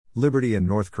Liberty in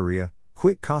North Korea,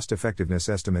 Quick Cost-Effectiveness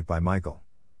Estimate by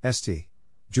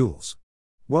MichaelStJules.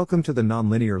 Welcome to the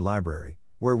Nonlinear Library,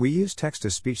 where we use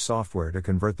text-to-speech software to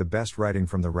convert the best writing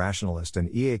from the rationalist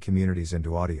and EA communities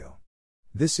into audio.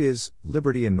 This is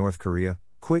Liberty in North Korea,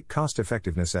 Quick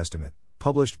Cost-Effectiveness Estimate,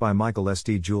 published by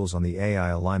MichaelStJules on the AI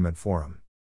Alignment Forum.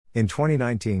 In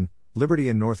 2019, Liberty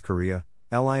in North Korea,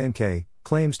 LINK,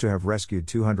 claims to have rescued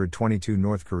 222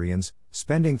 North Koreans,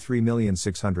 spending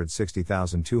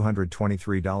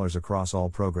 $3,660,223 across all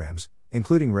programs,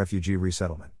 including refugee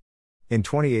resettlement. In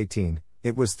 2018,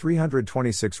 it was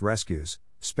 326 rescues,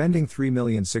 spending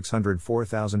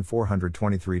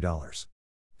 $3,604,423.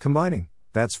 Combining,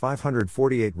 that's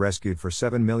 548 rescued for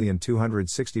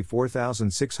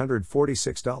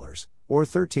 $7,264,646, or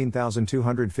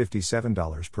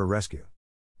 $13,257 per rescue.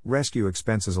 Rescue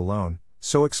expenses alone,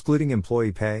 so excluding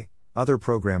employee pay, other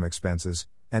program expenses,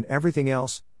 and everything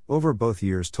else, over both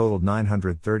years totaled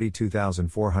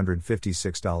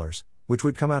 $932,456, which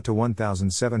would come out to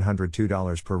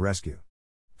 $1,702 per rescue.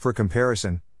 For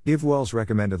comparison, GiveWell's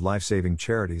recommended life-saving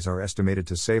charities are estimated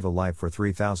to save a life for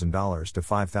 $3,000 to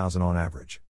 $5,000 on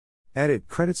average. Edit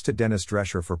credits to Dennis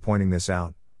Drescher for pointing this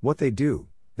out. What they do,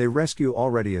 they rescue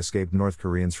already escaped North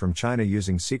Koreans from China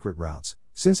using secret routes,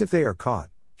 since if they are caught,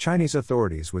 Chinese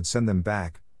authorities would send them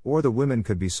back, or the women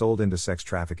could be sold into sex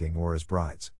trafficking or as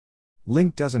brides.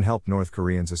 Link doesn't help North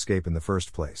Koreans escape in the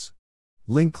first place.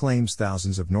 Link claims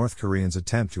thousands of North Koreans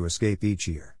attempt to escape each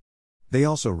year. They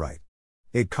also write,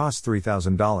 it costs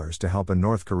 $3,000 to help a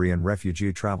North Korean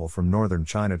refugee travel from northern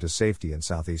China to safety in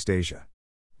Southeast Asia.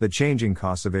 The changing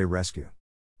costs of a rescue.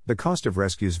 The cost of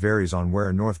rescues varies on where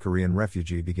a North Korean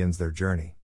refugee begins their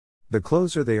journey. The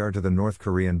closer they are to the North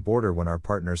Korean border when our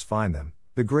partners find them,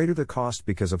 the greater the cost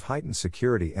because of heightened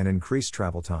security and increased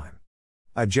travel time.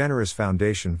 A generous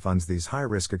foundation funds these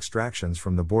high-risk extractions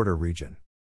from the border region.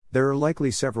 There are likely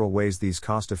several ways these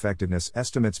cost-effectiveness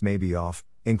estimates may be off,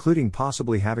 including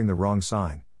possibly having the wrong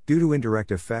sign, due to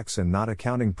indirect effects and not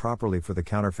accounting properly for the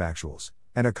counterfactuals,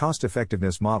 and a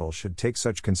cost-effectiveness model should take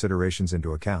such considerations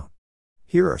into account.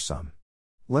 Here are some.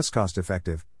 Less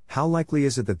cost-effective. How likely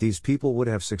is it that these people would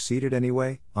have succeeded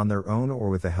anyway, on their own or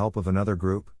with the help of another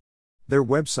group? Their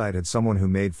website had someone who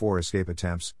made 4 escape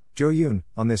attempts, Jo Yoon,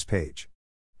 on this page.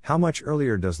 How much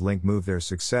earlier does Link move their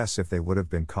success if they would have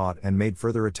been caught and made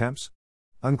further attempts?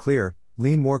 Unclear.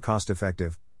 Lean more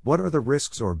cost-effective. What are the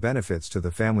risks or benefits to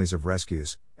the families of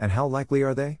rescues, and how likely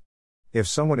are they? If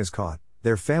someone is caught,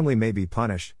 their family may be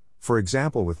punished, for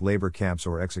example with labor camps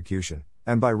or execution,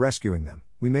 and by rescuing them,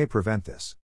 we may prevent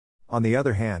this. On the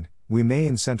other hand, we may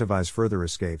incentivize further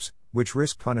escapes, which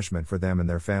risk punishment for them and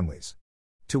their families.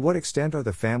 To what extent are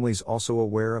the families also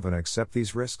aware of and accept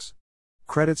these risks?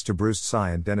 Credits to Bruce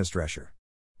Tsai and Dennis Drescher.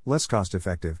 Less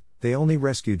cost-effective. They only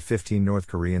rescued 15 North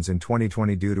Koreans in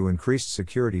 2020 due to increased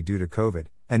security due to COVID,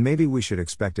 and maybe we should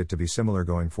expect it to be similar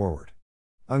going forward.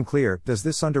 Unclear. Does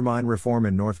this undermine reform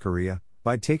in North Korea,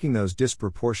 by taking those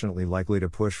disproportionately likely to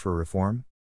push for reform?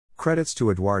 Credits to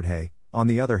Edward Hay. On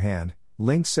the other hand,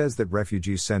 Link says that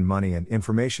refugees send money and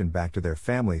information back to their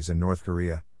families in North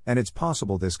Korea, and it's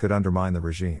possible this could undermine the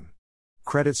regime.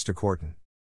 Credits to Corton.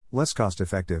 Less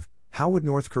cost-effective. How would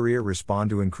North Korea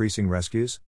respond to increasing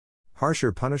rescues?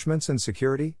 Harsher punishments and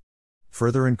security?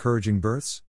 Further encouraging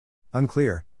births?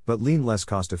 Unclear, but lean less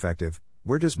cost-effective.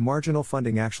 Where does marginal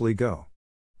funding actually go?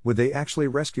 Would they actually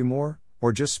rescue more,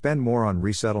 or just spend more on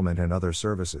resettlement and other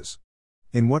services?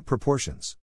 In what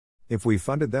proportions? If we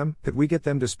funded them, could we get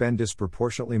them to spend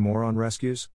disproportionately more on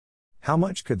rescues? How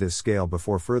much could this scale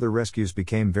before further rescues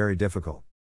became very difficult?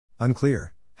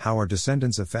 Unclear. How are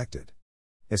descendants affected?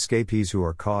 Escapees who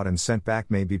are caught and sent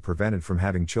back may be prevented from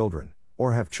having children,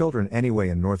 or have children anyway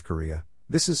in North Korea.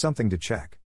 This is something to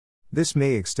check. This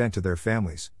may extend to their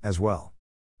families, as well.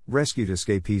 Rescued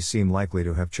escapees seem likely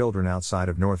to have children outside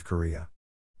of North Korea.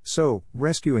 So,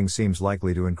 rescuing seems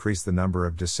likely to increase the number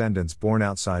of descendants born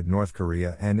outside North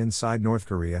Korea and inside North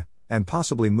Korea, and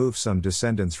possibly move some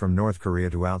descendants from North Korea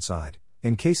to outside,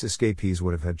 in case escapees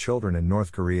would have had children in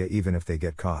North Korea even if they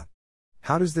get caught.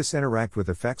 How does this interact with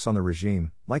effects on the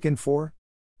regime, like in 4?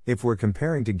 If we're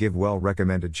comparing to GiveWell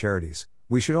recommended charities,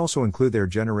 we should also include their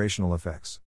generational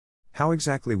effects. How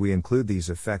exactly we include these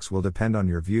effects will depend on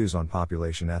your views on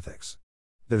population ethics.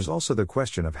 There's also the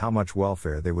question of how much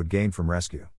welfare they would gain from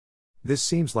rescue. This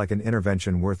seems like an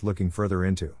intervention worth looking further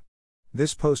into.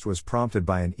 This post was prompted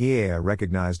by an EA I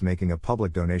recognized making a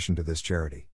public donation to this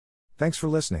charity. Thanks for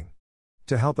listening.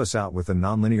 To help us out with the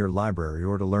Nonlinear Library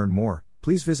or to learn more,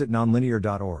 please visit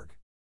nonlinear.org.